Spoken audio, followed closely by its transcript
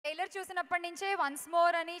Trailer చూసినప్పటి నుంచే once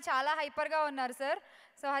more అని చాలా హైపర్గా ఉన్నారు సార్.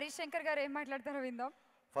 సో హరీష్ శంకర్ గారు ఏం మాట్లాడతారో విందాం.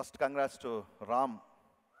 First congrats to Ram.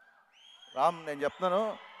 నేను చెప్తున్నాను,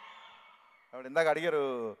 ఆవిడ ఇందాక అడిగారు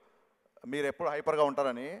మీరు ఎప్పుడు హైపర్గా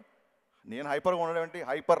ఉంటారని. నేను హైపర్గా ఉండడం ఏంటి,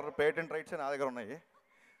 హైపర్ పేటెంట్ రైట్స్ నా దగ్గర ఉన్నాయి.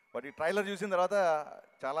 బట్ ఈ ట్రైలర్ చూసిన తర్వాత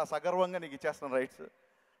చాలా సగర్వంగా నీకు ఇచ్చేస్తున్నాను రైట్స్.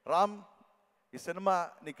 రామ్, ఈ సినిమా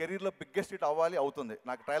నీ కెరీర్లో బిగ్గెస్ట్ హిట్ అవ్వాలి, అవుతుంది.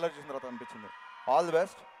 నాకు ట్రైలర్ చూసిన తర్వాత అనిపించింది. All the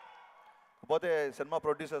best. పోతే సినిమా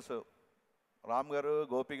ప్రొడ్యూసర్స్ రామ్ గారు,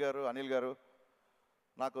 గోపి గారు, అనిల్ గారు,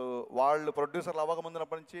 నాకు వాళ్ళు ప్రొడ్యూసర్లు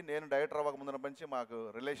అవ్వకముందునప్పటి నుంచి, నేను డైరెక్టర్ అవ్వకముందునప్పటి నుంచి మాకు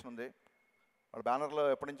రిలేషన్ ఉంది. వాళ్ళ బ్యానర్లో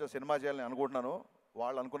ఎప్పటి నుంచో సినిమా చేయాలని అనుకుంటున్నాను.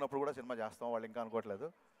 వాళ్ళు అనుకున్నప్పుడు కూడా సినిమా చేస్తాం, వాళ్ళు ఇంకా అనుకోవట్లేదు.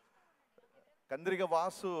 కందిరిగ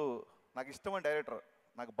వాసు నాకు ఇష్టమైన డైరెక్టర్,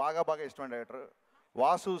 నాకు బాగా ఇష్టమైన డైరెక్టర్.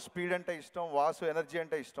 వాసు స్పీడ్ అంటే ఇష్టం, వాసు ఎనర్జీ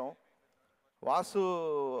అంటే ఇష్టం. వాసు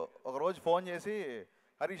ఒకరోజు ఫోన్ చేసి,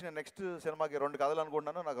 హరీష్ నేను నెక్స్ట్ సినిమాకి 2 కథలు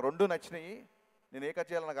అనుకుంటున్నాను, నాకు 2 నచ్చినాయి, నేను ఏ కథ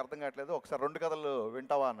చేయాలో నాకు అర్థం కావట్లేదు, ఒకసారి 2 కథలు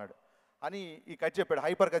వింటావా అన్నాడు. అని ఈ కథ చెప్పాడు,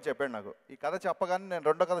 హైపర్ కథ చెప్పాడు. నాకు ఈ కథ చెప్పగానే నేను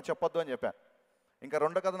 2వ కథ చెప్పొద్దు అని చెప్పాను. ఇంకా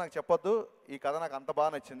 2వ కథ నాకు చెప్పొద్దు, ఈ కథ నాకు అంత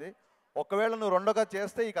బాగా నచ్చింది, ఒకవేళ నువ్వు 2వ కథ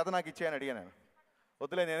చేస్తే ఈ కథ నాకు ఇచ్చేయని అడిగాను. నేను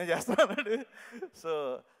వద్దులే నేనే చేస్తాను. సో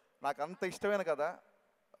నాకు అంత ఇష్టమైన కథ.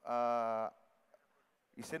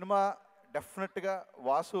 ఈ సినిమా డెఫినెట్గా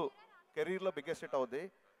వాసు కెరీర్లో బిగ్గెస్ట్ హిట్ అవుద్ది.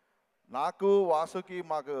 నాకు వాసుకి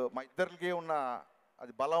మా ఇద్దరికి ఉన్న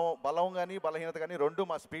అది బలం కానీ బలహీనత కానీ 2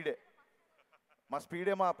 మా స్పీడే.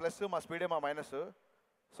 మా ప్లస్, మా స్పీడే మా మైనస్.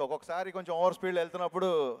 సో ఒక్కొక్కసారి కొంచెం ఓవర్ స్పీడ్లో వెళ్తున్నప్పుడు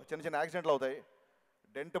చిన్న యాక్సిడెంట్లు అవుతాయి.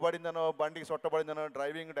 డెంట్ పడిందనో, బండికి సొట్ట పడిందనో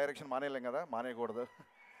డ్రైవింగ్ డైరెక్షన్ మానేయలేం కదా, మానేయకూడదు.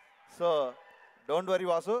 సో డోంట్ వరీ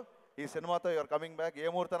వాసు, ఈ సినిమాతో యూఆర్ కమింగ్ బ్యాక్. ఏ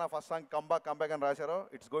ముహూర్తం ఫస్ట్ సాంగ్ కంబ్యాక్ అని రాశారో,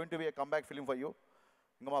 it's going to be A comeback film for you.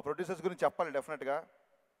 ఇంకా మా ప్రొడ్యూసర్స్ గురించి చెప్పాలి. డెఫినెట్గా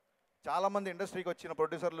చాలామంది ఇండస్ట్రీకి వచ్చిన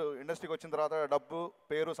ప్రొడ్యూసర్లు ఇండస్ట్రీకి వచ్చిన తర్వాత డబ్బు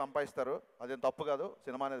పేరు సంపాదిస్తారు, అదేం తప్పు కాదు.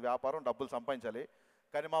 సినిమా అనేది వ్యాపారం, డబ్బులు సంపాదించాలి.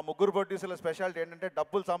 కానీ మా ముగ్గురు ప్రొడ్యూసర్ల స్పెషాలిటీ ఏంటంటే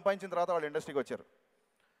డబ్బులు సంపాదించిన తర్వాత వాళ్ళు ఇండస్ట్రీకి వచ్చారు.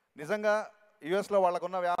 నిజంగా యూఎస్లో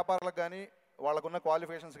వాళ్ళకున్న వ్యాపారాలకు కానీ, వాళ్ళకున్న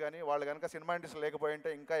క్వాలిఫికేషన్స్ కానీ, వాళ్ళు కనుక సినిమా ఇండస్ట్రీ లేకపోయి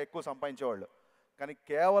ఉంటే ఇంకా ఎక్కువ సంపాదించేవాళ్ళు. కానీ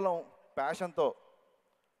కేవలం ప్యాషన్తో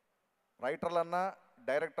రైటర్లన్నా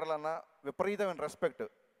డైరెక్టర్లన్నా విపరీతమైన రెస్పెక్ట్.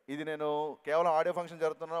 ఇది నేను కేవలం ఆడియో ఫంక్షన్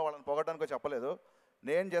జరుగుతున్నా వాళ్ళని పొగడానికో చెప్పలేదు.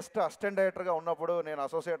 నేను జస్ట్ అసిస్టెంట్ డైరెక్టర్గా ఉన్నప్పుడు, నేను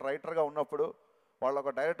అసోసియేట్ రైటర్గా ఉన్నప్పుడు, వాళ్ళు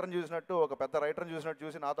ఒక డైరెక్టర్ని చూసినట్టు, ఒక పెద్ద రైటర్ని చూసినట్టు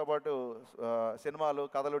చూసి నాతో పాటు సినిమాలు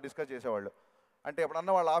కథలు డిస్కస్ చేసేవాళ్ళు. అంటే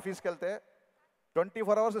ఎప్పుడన్నా వాళ్ళ ఆఫీస్కి వెళ్తే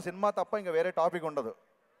 24 అవర్స్ సినిమా తప్ప ఇంకా వేరే టాపిక్ ఉండదు.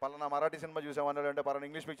 పలానా మరాఠీ సినిమా చూసామనో, అంటే పలానా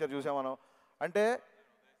ఇంగ్లీష్ పిక్చర్ చూసామనో, అంటే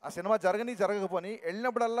ఆ సినిమా జరగకపోని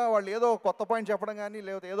వెళ్ళినప్పుడల్లా వాళ్ళు ఏదో కొత్త పాయింట్ చెప్పడం కానీ,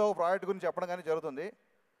 లేకపోతే ఏదో ఒక ప్రాజెక్ట్ గురించి చెప్పడం కానీ జరుగుతుంది.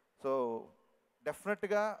 సో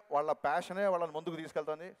డెఫినెట్గా వాళ్ళ ప్యాషనే వాళ్ళని ముందుకు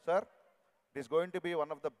తీసుకెళ్తుంది. Sir, it is going to be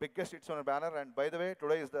one of the biggest hits on banner. And by the way,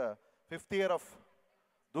 today is the 5th year of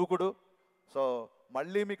దూకుడు. సో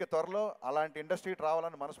మళ్ళీ మీకు త్వరలో అలాంటి ఇండస్ట్రీకి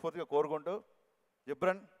రావాలని మనస్ఫూర్తిగా కోరుకుంటూ,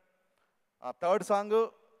 జిబ్రన్ ఆ 3rd సాంగ్,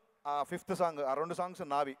 ఆ 5th సాంగ్, ఆ 2 సాంగ్స్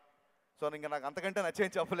నావి. సో ఇంకా నాకు అంతకంటే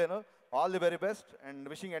నచ్చేం చెప్పలేను. All the very best and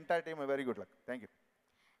wishing entire team very good luck. Thank you.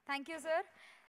 Thank you sir.